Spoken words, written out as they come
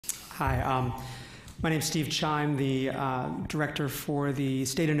Hi, my name's Steve Chai. I'm the director for the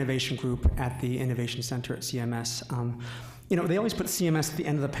State Innovation Group at the Innovation Center at CMS. They always put CMS at the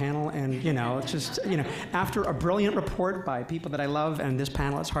end of the panel, and, it's just, after a brilliant report by people that I love and this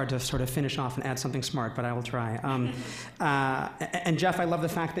panel, it's hard to sort of finish off and add something smart, but I will try. And Jeff, I love the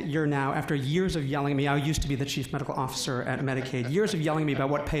fact that you're now, after years of yelling at me, I used to be the chief medical officer at Medicaid, years of yelling at me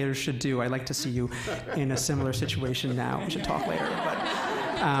about what payers should do. I'd like to see you in a similar situation now. We should talk later,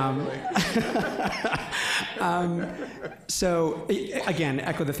 so again,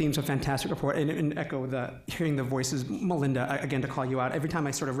 echo the themes of fantastic report, and echo hearing the voices. Melinda, again, to call you out. Every time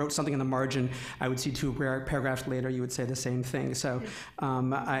I sort of wrote something in the margin, I would see 2 paragraphs later, you would say the same thing. So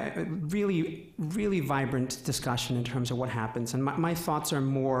really, really vibrant discussion in terms of what happens. And my thoughts are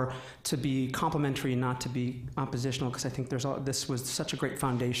more to be complementary, not to be oppositional, because I think this was such a great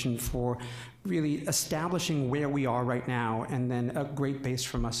foundation for really establishing where we are right now, and then a great base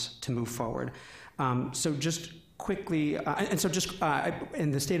from us to move forward. So just quickly,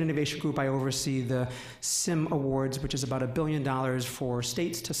 in the State Innovation Group, I oversee the SIM Awards, which is about $1 billion for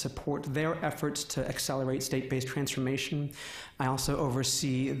states to support their efforts to accelerate state-based transformation. I also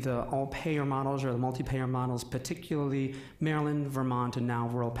oversee the all-payer models, or the multi-payer models, particularly Maryland, Vermont, and now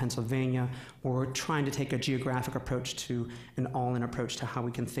rural Pennsylvania, where we're trying to take a geographic approach to an all-in approach to how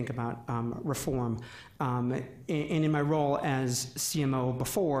we can think about reform. And in my role as CMO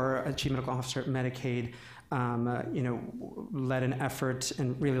before, a Chief Medical Officer at Medicaid, led an effort,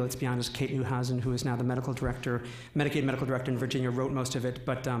 and really, let's be honest, Kate Newhausen, who is now the Medicaid medical director in Virginia, wrote most of it,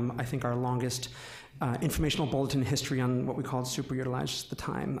 but I think our longest informational bulletin history on what we called superutilized at the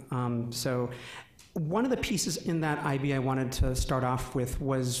time. So one of the pieces in that IB I wanted to start off with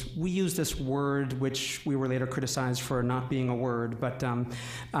was, we use this word, which we were later criticized for not being a word, but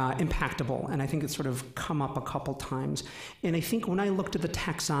impactable, and I think it's sort of come up a couple times. And I think when I looked at the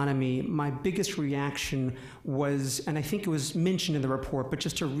taxonomy, my biggest reaction was, and I think it was mentioned in the report, but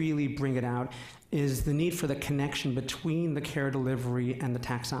just to really bring it out, is the need for the connection between the care delivery and the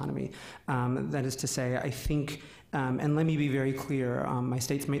taxonomy. That is to say, I think, and let me be very clear, my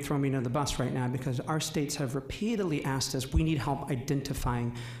states may throw me under the bus right now, because our states have repeatedly asked us, we need help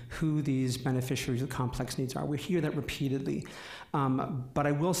identifying who these beneficiaries of complex needs are. We hear that repeatedly. But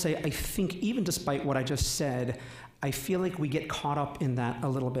I will say, I think even despite what I just said, I feel like we get caught up in that a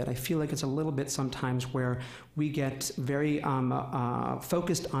little bit. I feel like it's a little bit sometimes where we get very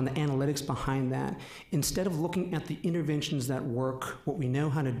focused on the analytics behind that, instead of looking at the interventions that work, what we know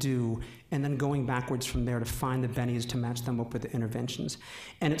how to do, and then going backwards from there to find the bennies to match them up with the interventions.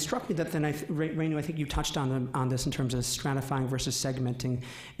 And it struck me that then, Renu, I think you touched on this in terms of stratifying versus segmenting.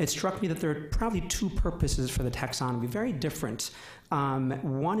 It struck me that there are probably 2 purposes for the taxonomy, very different.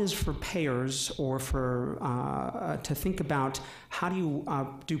 One is for payers, or for to think about how do you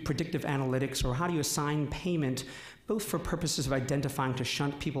do predictive analytics, or how do you assign payment, both for purposes of identifying to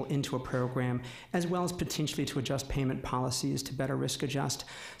shunt people into a program, as well as potentially to adjust payment policies to better risk adjust.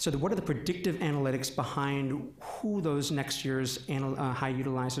 So what are the predictive analytics behind who those next year's high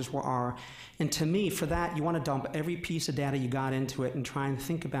utilizers are? And to me, for that, you want to dump every piece of data you got into it and try and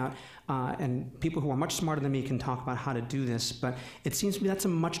think about, and people who are much smarter than me can talk about how to do this, but it seems to me that's a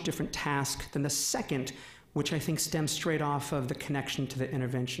much different task than the second, which I think stems straight off of the connection to the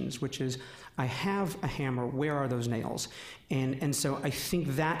interventions, which is, I have a hammer, where are those nails? And so I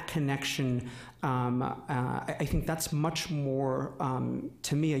think that connection, I think that's much more,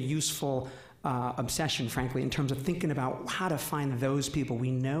 to me, a useful obsession, frankly, in terms of thinking about how to find those people.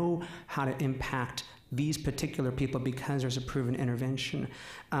 We know how to impact these particular people because there's a proven intervention.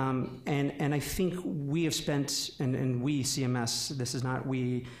 And I think we have spent, and we, CMS, this is not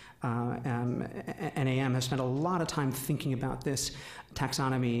we, NAM, have spent a lot of time thinking about this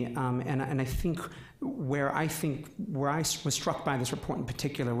taxonomy, and I think where I was struck by this report in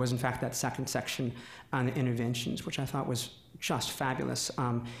particular was, in fact, that second section on the interventions, which I thought was just fabulous.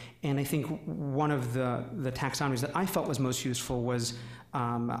 And I think one of the taxonomies that I felt was most useful was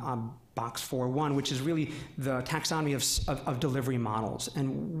Box 4.1, which is really the taxonomy of delivery models,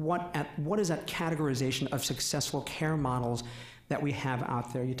 and what is that categorization of successful care models that we have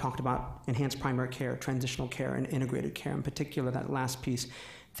out there. You talked about enhanced primary care, transitional care, and integrated care, in particular, that last piece,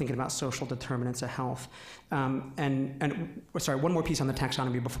 thinking about social determinants of health. Sorry, one more piece on the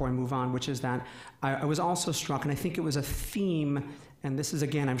taxonomy before I move on, which is that I was also struck, and I think it was a theme, and this is,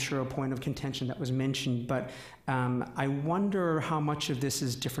 again, I'm sure a point of contention that was mentioned, but I wonder how much of this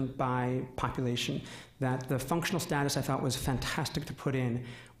is different by population. That the functional status I thought was fantastic to put in.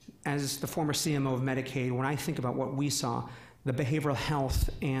 As the former CMO of Medicaid, when I think about what we saw, the behavioral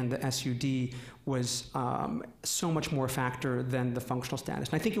health and the SUD was so much more a factor than the functional status.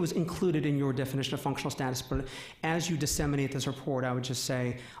 And I think it was included in your definition of functional status, but as you disseminate this report, I would just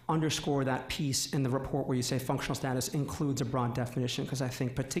say underscore that piece in the report where you say functional status includes a broad definition, because I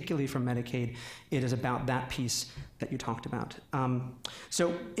think particularly for Medicaid, it is about that piece that you talked about.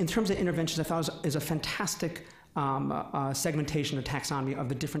 So in terms of interventions, I thought it was a fantastic segmentation or taxonomy of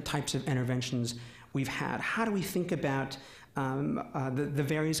the different types of interventions we've had. How do we think about the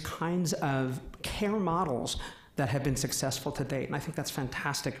various kinds of care models that have been successful to date? And I think that's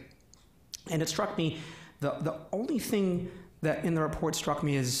fantastic. And it struck me, the only thing that in the report struck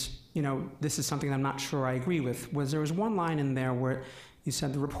me is, you know, this is something I'm not sure I agree with, was there was one line in there where you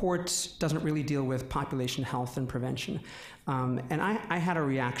said the report doesn't really deal with population health and prevention. And I had a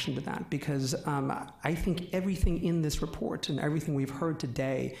reaction to that, because I think everything in this report and everything we've heard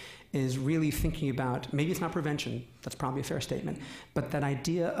today is really thinking about, maybe it's not prevention, that's probably a fair statement, but that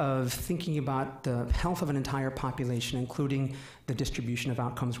idea of thinking about the health of an entire population, including the distribution of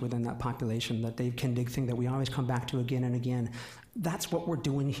outcomes within that population, that Dave Kindig thing that we always come back to again and again. That's what we're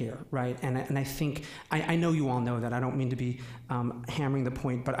doing here, right? And I think, I know you all know that, I don't mean to be hammering the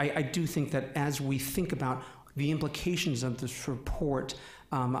point, but I do think that as we think about the implications of this report,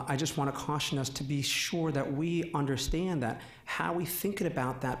 I just want to caution us to be sure that we understand that how we think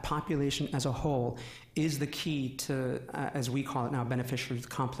about that population as a whole is the key to, as we call it now, beneficiaries with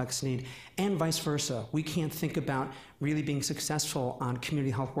complex need, and vice versa. We can't think about really being successful on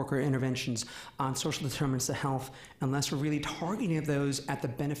community health worker interventions, on social determinants of health, unless we're really targeting those at the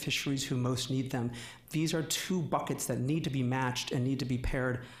beneficiaries who most need them. These are two buckets that need to be matched and need to be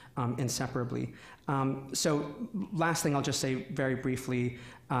paired inseparably. So last thing I'll just say very briefly,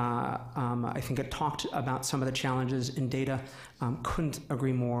 I think it talked about some of the challenges in data. Couldn't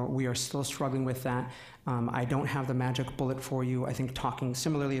agree more. We are still struggling with that. I don't have the magic bullet for you. I think talking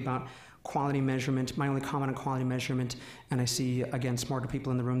similarly about quality measurement, my only comment on quality measurement, and I see, again, smarter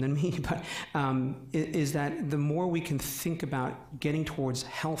people in the room than me, but is that the more we can think about getting towards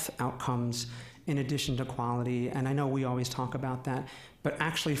health outcomes in addition to quality, and I know we always talk about that, but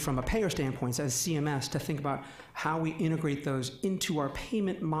actually from a payer standpoint, as CMS, to think about how we integrate those into our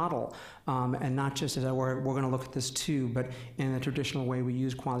payment model, and not just as we're going to look at this too, but in the traditional way we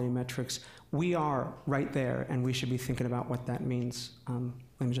use quality metrics. We are right there, and we should be thinking about what that means.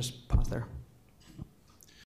 Let me just pause there.